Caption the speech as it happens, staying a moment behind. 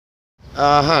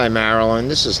Hi, Marilyn.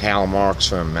 This is Hal Marks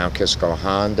from Mount Kisco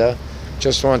Honda.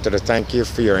 Just wanted to thank you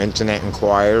for your internet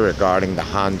inquiry regarding the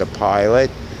Honda Pilot.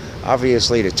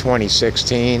 Obviously, the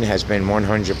 2016 has been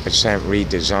 100%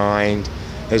 redesigned,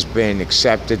 has been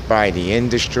accepted by the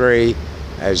industry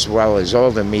as well as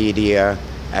all the media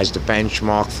as the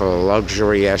benchmark for a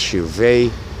luxury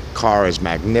SUV. Car is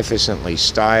magnificently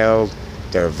styled.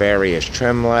 There are various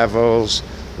trim levels.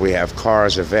 We have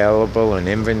cars available in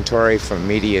inventory for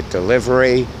immediate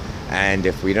delivery. And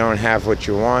if we don't have what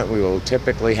you want, we will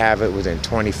typically have it within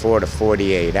 24 to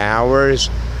 48 hours.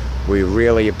 We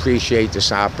really appreciate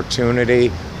this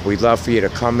opportunity. We'd love for you to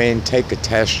come in, take a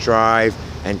test drive,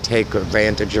 and take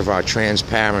advantage of our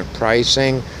transparent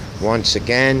pricing. Once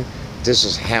again, this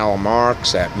is Hal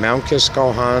Marks at Mount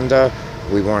Kisco Honda.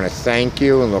 We want to thank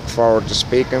you and look forward to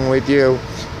speaking with you.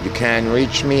 You can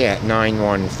reach me at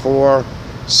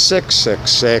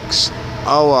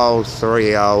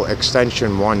 914-666-0030,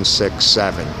 extension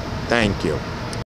 167. Thank you.